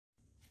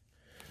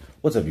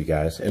What's up, you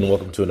guys, and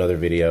welcome to another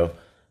video.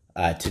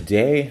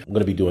 Today, I'm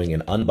going to be doing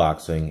an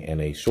unboxing and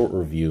a short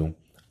review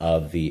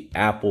of the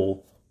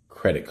Apple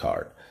credit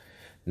card.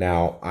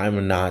 Now,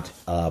 I'm not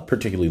a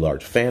particularly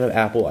large fan of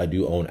Apple. I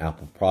do own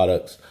Apple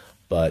products,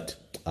 but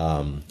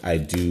I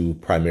do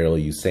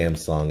primarily use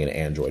Samsung and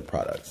Android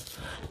products.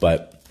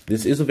 But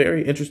this is a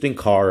very interesting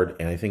card,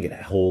 and I think it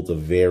holds a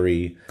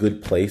very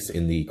good place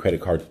in the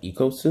credit card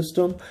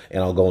ecosystem,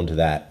 and I'll go into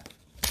that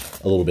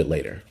a little bit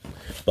later.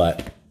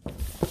 But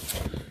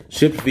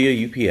shipped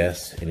via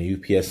UPS in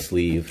a UPS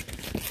sleeve.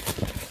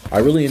 I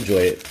really enjoy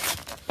it,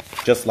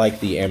 just like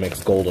the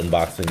Amex Gold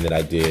unboxing that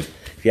I did.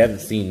 If you haven't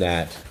seen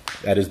that,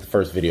 that is the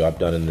first video I've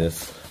done in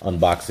this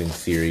unboxing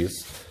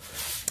series,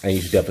 and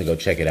you should definitely go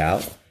check it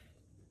out.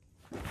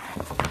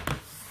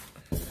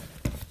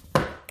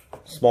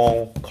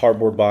 Small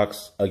cardboard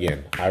box.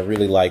 Again, I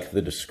really like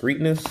the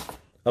discreetness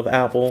of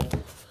Apple.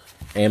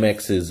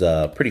 Amex is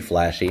pretty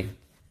flashy.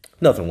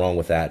 Nothing wrong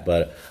with that,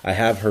 but I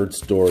have heard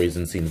stories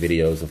and seen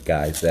videos of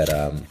guys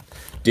that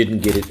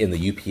didn't get it in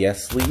the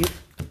UPS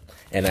sleeve.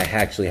 And I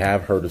actually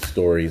have heard of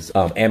stories,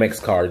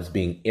 Amex cards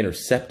being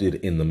intercepted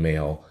in the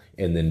mail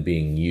and then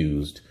being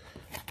used.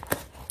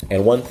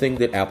 And one thing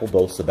that Apple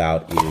boasts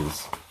about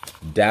is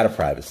data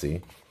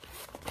privacy.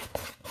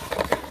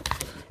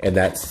 And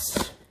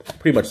that's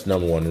pretty much the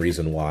number one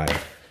reason why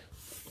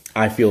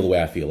I feel the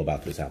way I feel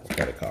about this Apple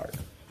credit card.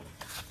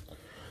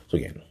 So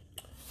again,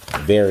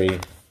 very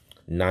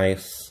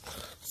nice,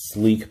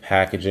 sleek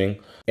packaging.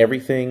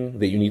 Everything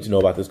that you need to know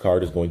about this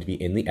card is going to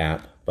be in the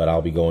app, but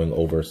I'll be going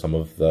over some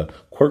of the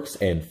quirks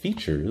and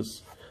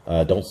features,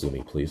 don't sue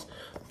me, please,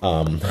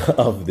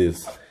 of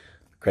this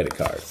credit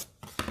card.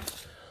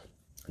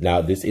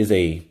 Now, this is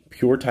a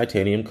pure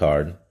titanium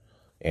card,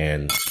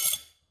 and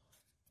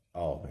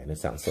oh man, it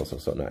sounds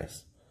so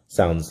nice.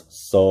 Sounds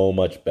so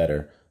much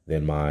better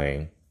than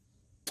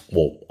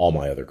all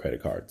my other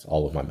credit cards,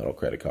 all of my metal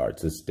credit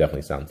cards. This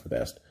definitely sounds the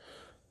best.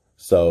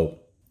 So,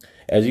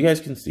 as you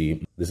guys can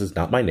see, this is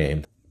not my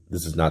name.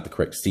 This is not the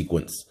correct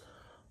sequence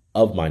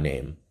of my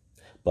name.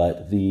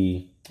 But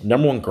the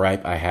number one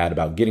gripe I had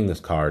about getting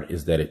this card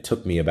is that it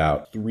took me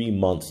about 3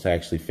 months to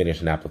actually finish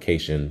an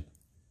application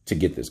to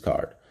get this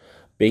card.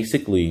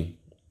 Basically,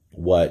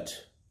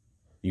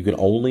 you can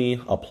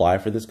only apply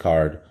for this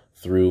card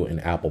through an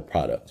Apple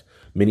product.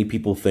 Many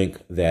people think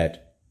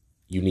that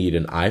you need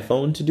an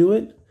iPhone to do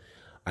it.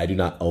 I do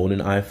not own an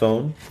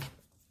iPhone.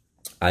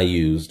 I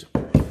used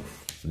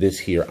this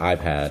here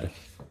iPad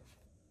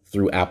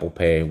through Apple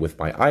Pay with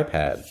my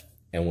iPad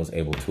and was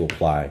able to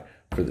apply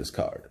for this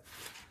card.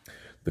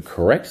 The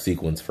correct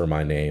sequence for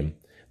my name,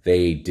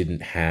 they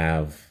didn't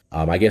have,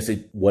 I guess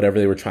whatever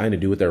they were trying to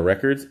do with their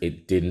records,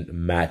 it didn't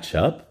match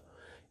up.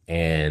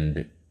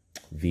 And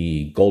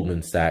the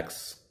Goldman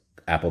Sachs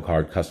Apple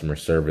Card customer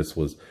service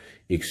was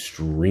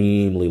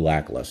extremely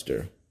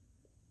lackluster.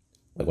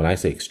 Like when I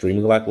say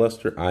extremely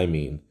lackluster, I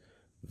mean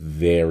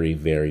very,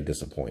 very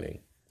disappointing.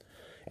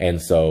 And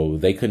so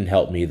they couldn't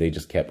help me. They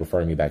just kept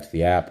referring me back to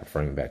the app,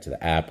 referring me back to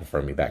the app,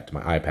 referring me back to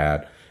my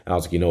iPad. And I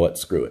was like, you know what?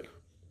 Screw it.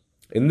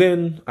 And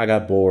then I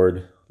got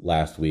bored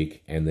last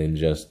week and then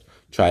just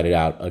tried it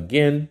out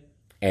again.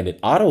 And it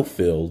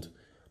auto-filled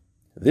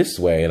this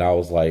way. And I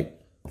was like,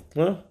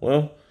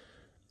 well,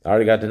 I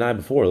already got denied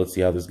before. Let's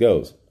see how this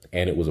goes.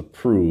 And it was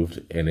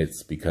approved. And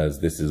it's because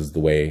this is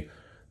the way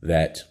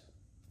that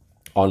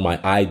on my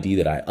ID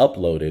that I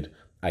uploaded,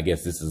 I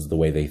guess this is the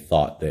way they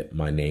thought that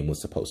my name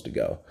was supposed to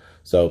go.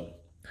 So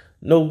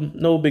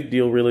no big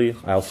deal, really.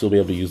 I'll still be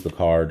able to use the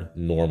card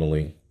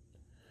normally.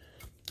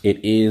 It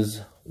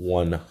is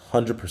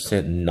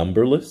 100%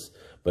 numberless,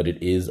 but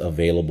it is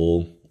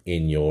available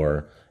in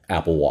your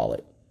Apple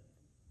Wallet.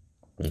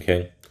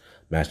 Okay?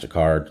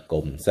 MasterCard,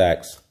 Goldman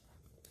Sachs,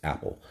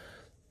 Apple.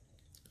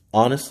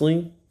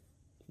 Honestly,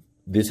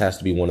 this has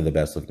to be one of the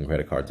best looking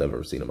credit cards I've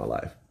ever seen in my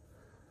life.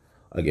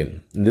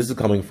 Again, this is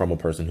coming from a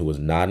person who was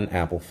not an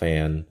Apple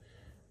fan,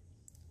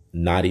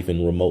 not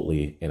even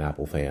remotely an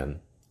Apple fan,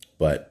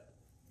 but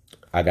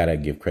I gotta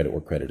give credit where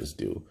credit is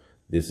due.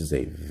 This is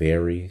a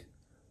very,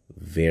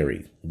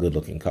 very good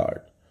looking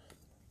card.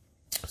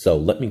 So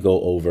let me go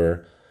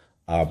over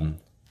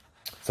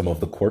some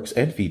of the quirks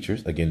and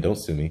features, again, don't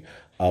sue me,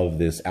 of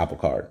this Apple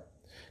card.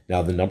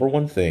 Now, the number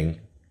one thing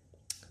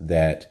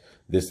that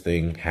this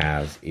thing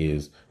has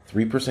is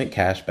 3%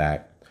 cash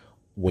back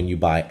when you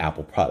buy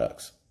Apple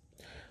products.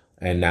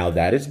 And now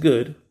that is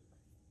good,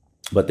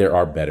 but there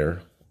are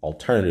better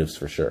alternatives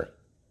for sure.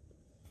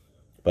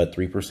 But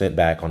 3%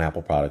 back on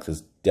Apple products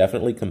is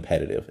definitely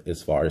competitive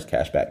as far as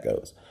cash back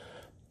goes.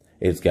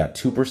 It's got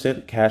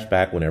 2% cash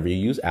back whenever you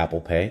use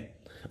Apple Pay.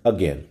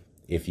 Again,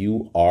 if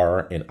you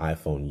are an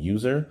iPhone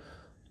user,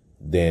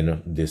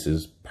 then this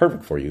is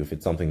perfect for you. If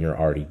it's something you're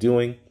already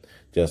doing,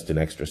 just an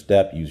extra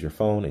step, use your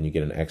phone and you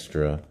get an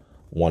extra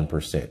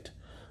 1%.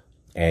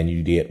 And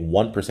you get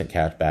 1%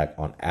 cash back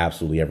on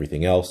absolutely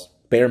everything else.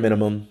 Bare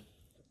minimum,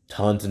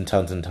 tons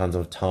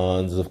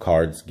of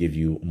cards give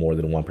you more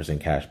than 1%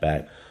 cash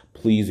back.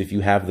 Please, if you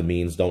have the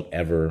means, don't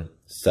ever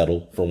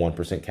settle for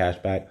 1% cash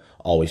back.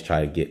 Always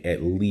try to get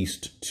at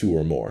least 2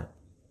 or more.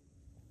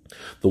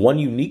 The one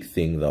unique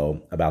thing,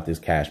 though, about this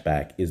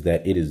cashback is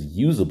that it is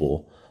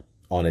usable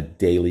on a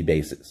daily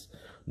basis.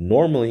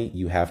 Normally,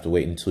 you have to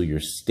wait until your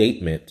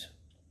statement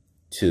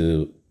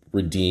to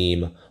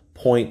redeem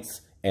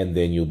points, and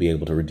then you'll be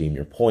able to redeem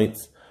your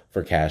points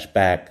for cash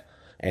back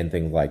and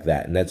things like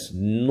that. And that's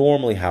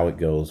normally how it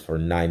goes for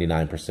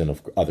 99%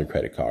 of other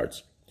credit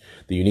cards.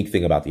 The unique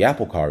thing about the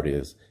Apple Card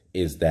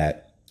is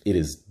that it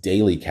is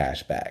daily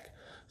cash back.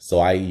 So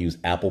I use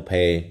Apple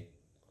Pay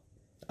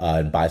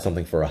and buy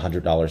something for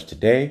 $100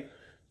 today.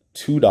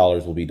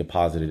 $2 will be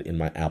deposited in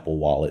my Apple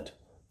Wallet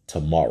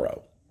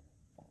tomorrow.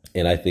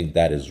 And I think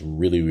that is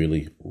really,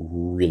 really,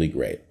 really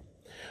great.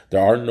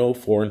 There are no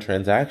foreign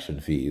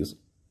transaction fees.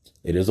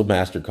 It is a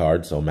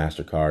MasterCard, so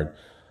MasterCard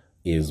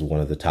is one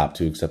of the top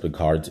 2 accepted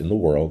cards in the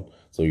world,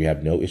 so you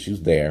have no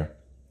issues there.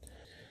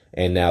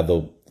 And now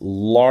the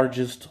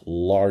largest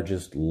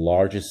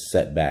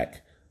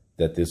setback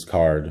that this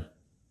card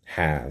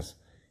has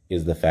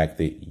is the fact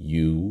that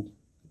you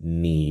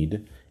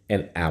need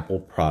an Apple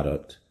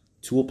product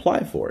to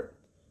apply for it.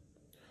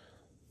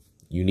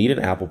 You need an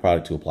Apple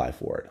product to apply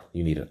for it.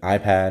 You need an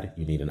iPad,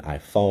 you need an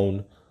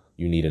iPhone,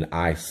 you need an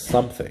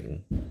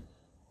iSomething.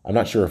 I'm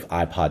not sure if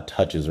iPod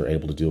touches are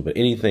able to do it, but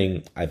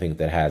anything I think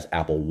that has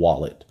Apple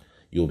Wallet,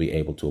 you'll be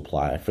able to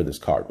apply for this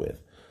card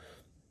with.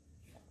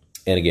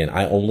 And again,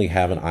 I only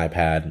have an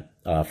iPad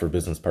for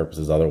business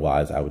purposes.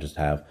 Otherwise, I would just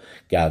have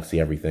Galaxy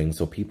everything.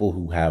 So people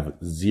who have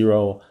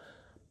 0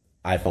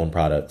 iPhone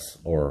products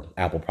or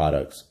Apple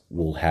products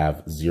will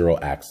have 0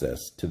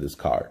 access to this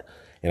card.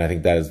 And I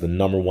think that is the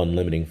 #1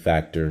 limiting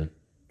factor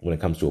when it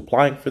comes to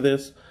applying for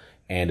this.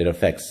 And it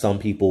affects some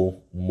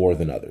people more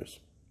than others.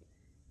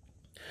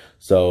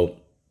 So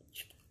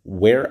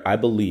where I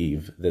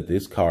believe that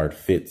this card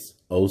fits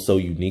oh so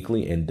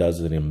uniquely and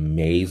does an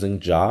amazing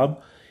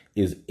job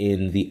is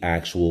in the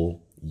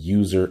actual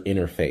user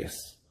interface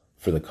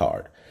for the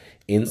card.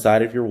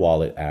 Inside of your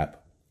wallet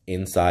app,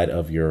 inside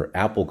of your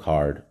Apple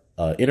Card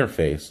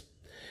interface,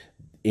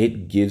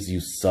 it gives you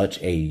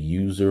such a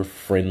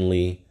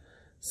user-friendly,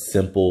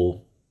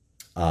 simple,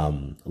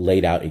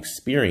 laid out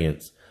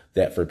experience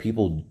that for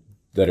people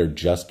that are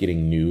just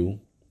getting new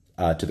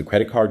to the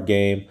credit card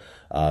game,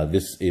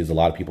 this is a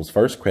lot of people's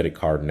first credit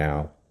card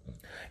now.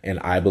 And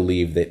I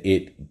believe that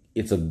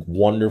it's a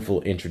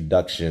wonderful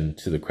introduction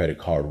to the credit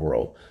card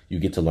world. You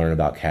get to learn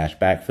about cash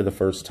back for the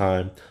first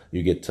time.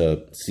 You get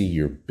to see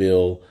your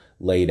bill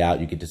laid out.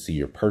 You get to see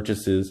your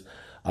purchases.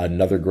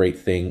 Another great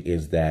thing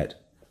is that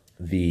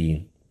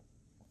the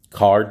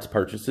card's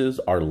purchases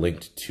are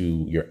linked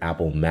to your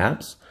Apple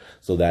Maps.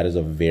 So that is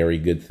a very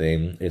good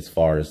thing as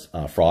far as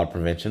fraud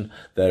prevention.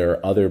 There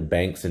are other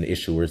banks and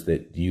issuers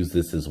that use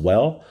this as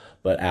well,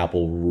 but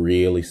Apple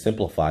really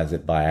simplifies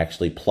it by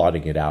actually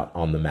plotting it out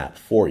on the map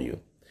for you.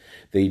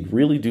 They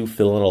really do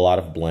fill in a lot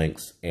of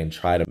blanks and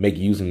try to make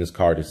using this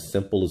card as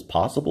simple as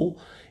possible.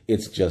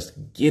 It's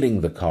just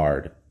getting the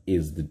card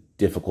is the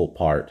difficult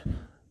part,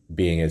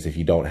 being as if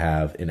you don't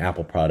have an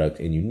Apple product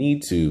and you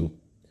need to,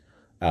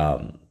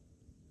 if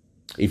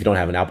you don't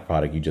have an Apple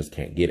product, you just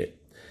can't get it.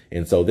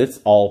 And so that's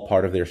all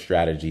part of their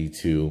strategy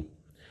to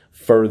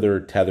further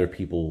tether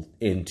people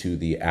into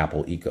the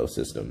Apple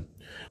ecosystem.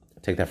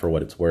 Take that for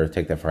what it's worth.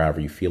 Take that for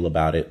however you feel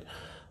about it.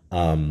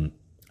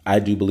 I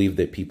do believe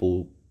that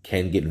people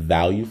can get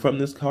value from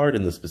this card,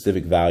 and the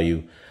specific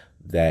value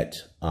that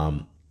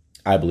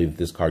I believe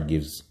this card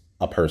gives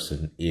a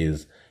person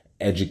is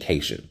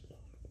education.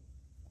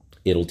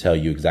 It'll tell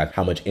you exactly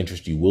how much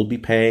interest you will be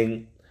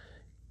paying,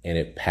 and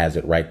it has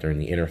it right there in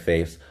the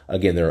interface.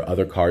 Again, there are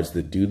other cards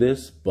that do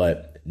this,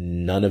 but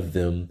none of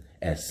them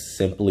as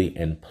simply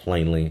and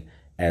plainly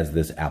as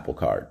this Apple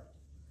Card.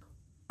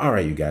 All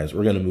right, you guys,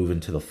 we're going to move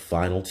into the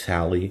final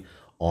tally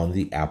on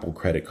the Apple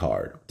credit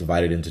card.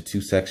 Divided into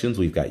 2 sections,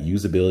 we've got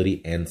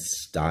usability and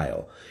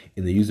style.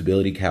 In the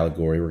usability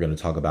category, we're going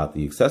to talk about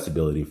the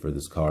accessibility for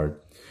this card.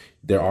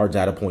 There are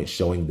data points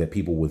showing that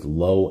people with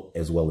low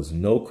as well as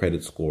no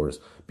credit scores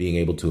being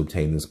able to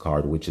obtain this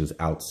card, which is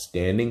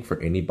outstanding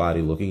for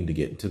anybody looking to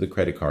get into the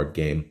credit card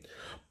game.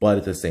 But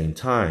at the same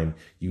time,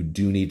 you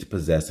do need to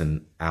possess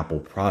an Apple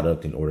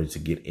product in order to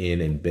get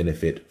in and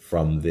benefit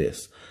from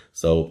this.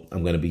 So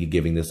I'm going to be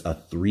giving this a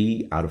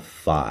 3 out of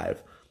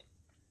 5.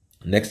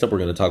 Next up, we're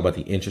going to talk about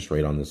the interest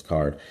rate on this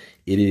card.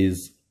 It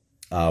is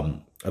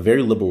a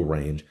very liberal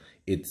range.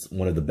 It's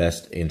one of the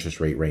best interest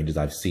rate ranges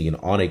I've seen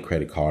on a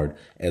credit card,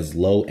 as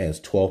low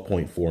as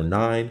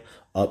 12.49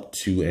 up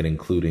to and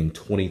including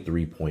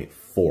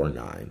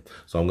 23.49.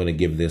 So I'm going to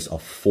give this a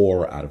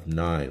 4 out of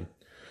 9.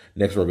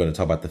 Next, we're going to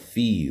talk about the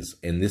fees,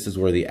 and this is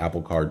where the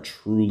Apple Card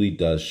truly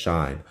does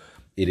shine.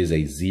 It is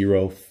a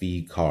 0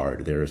 fee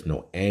card. There is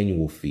no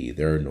annual fee.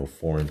 There are no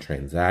foreign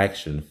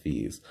transaction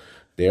fees.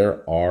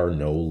 There are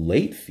no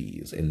late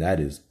fees, and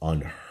that is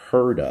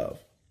unheard of.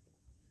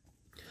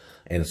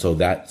 And so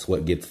that's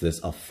what gets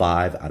this a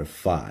 5 out of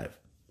 5.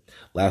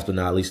 Last but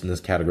not least in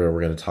this category,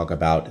 we're going to talk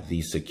about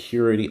the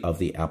security of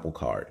the Apple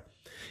Card.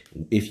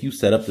 If you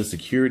set up the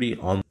security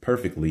on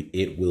perfectly,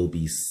 it will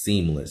be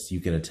seamless. You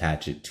can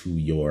attach it to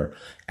your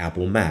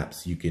Apple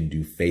Maps. You can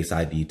do Face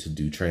ID to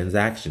do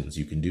transactions.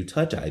 You can do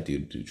Touch ID to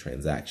do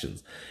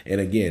transactions.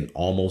 And again,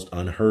 almost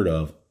unheard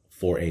of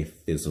for a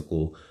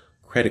physical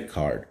credit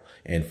card.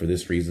 And for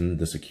this reason,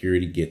 the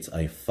security gets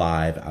a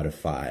 5 out of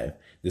 5.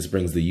 This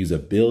brings the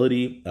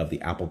usability of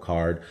the Apple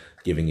Card,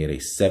 giving it a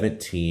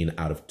 17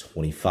 out of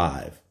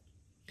 25.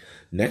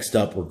 Next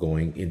up, we're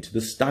going into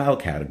the style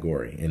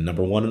category. And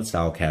number one in the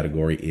style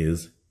category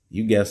is,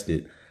 you guessed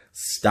it,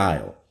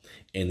 style.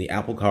 And the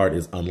Apple Card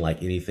is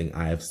unlike anything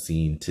I have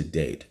seen to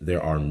date.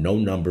 There are no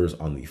numbers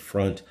on the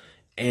front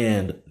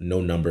and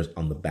no numbers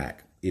on the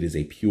back. It is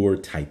a pure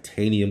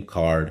titanium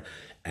card.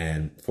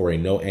 And for a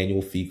no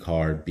annual fee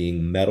card,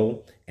 being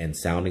metal and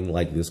sounding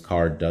like this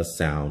card does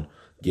sound,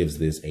 gives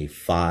this a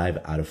 5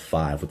 out of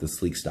 5 with the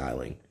sleek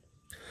styling.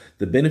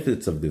 The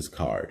benefits of this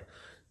card: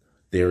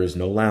 there is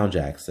no lounge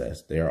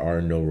access. There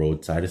are no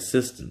roadside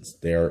assistance.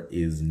 There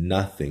is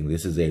nothing.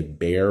 This is a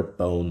bare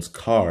bones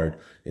card.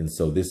 And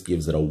so this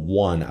gives it a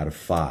 1 out of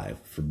 5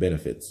 for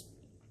benefits.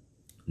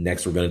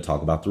 Next, we're going to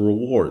talk about the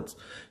rewards.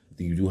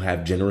 You do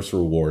have generous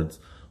rewards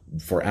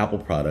for Apple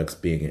products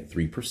being at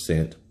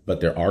 3%, but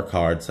there are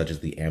cards such as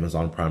the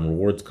Amazon Prime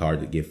Rewards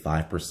card that give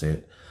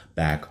 5%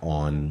 back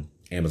on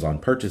Amazon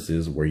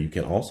purchases, where you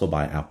can also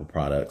buy Apple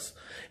products.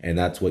 And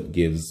that's what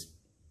gives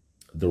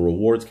the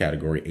rewards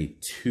category a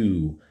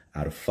 2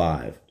 out of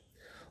 5.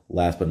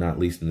 Last but not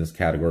least in this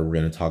category, we're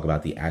going to talk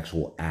about the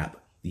actual app.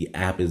 The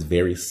app is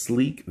very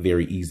sleek,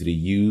 very easy to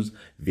use,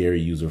 very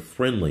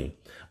user-friendly.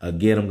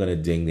 Again, I'm going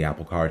to ding the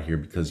Apple Card here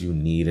because you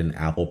need an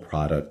Apple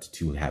product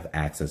to have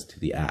access to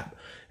the app.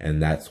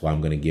 And that's why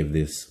I'm going to give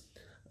this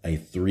a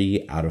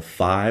 3 out of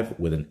 5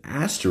 with an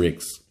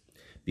asterisk,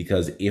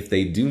 because if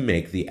they do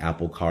make the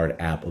Apple Card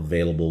app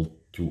available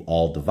to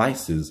all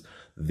devices,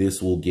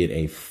 this will get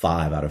a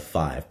 5 out of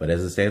 5. But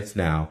as it stands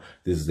now,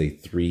 this is a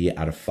 3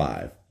 out of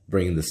 5,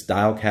 bringing the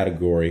style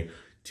category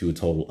to a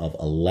total of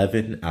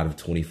 11 out of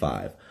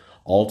 25.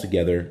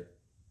 Altogether,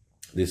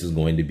 this is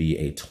going to be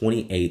a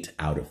 28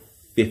 out of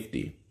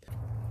 50.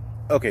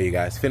 Okay, you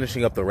guys,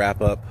 finishing up the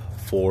wrap up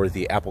for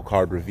the Apple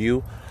Card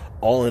review.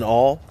 All in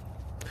all,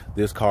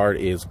 this card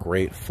is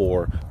great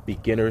for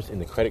beginners in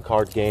the credit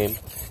card game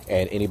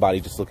and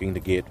anybody just looking to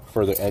get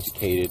further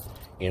educated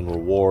in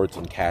rewards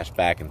and cash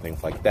back and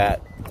things like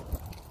that.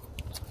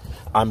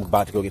 I'm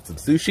about to go get some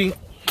sushi,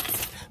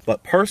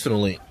 but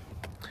personally,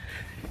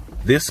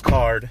 this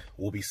card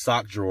will be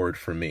sock drawered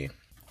for me.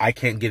 I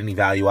can't get any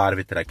value out of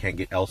it that I can't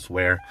get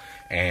elsewhere,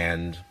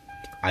 and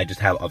I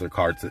just have other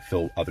cards that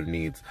fill other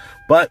needs.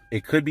 But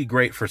it could be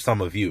great for some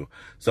of you.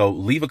 So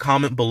leave a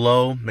comment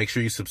below. Make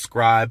sure you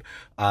subscribe.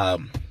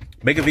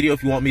 Make a video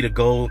if you want me to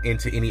go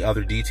into any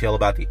other detail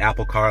about the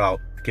Apple Card.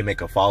 I can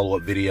make a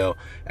follow-up video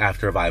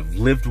after I've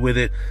lived with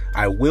it.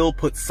 I will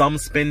put some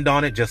spin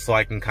on it just so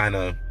I can kind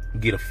of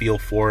get a feel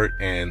for it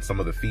and some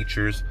of the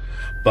features.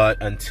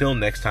 But until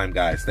next time,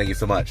 guys, thank you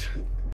so much.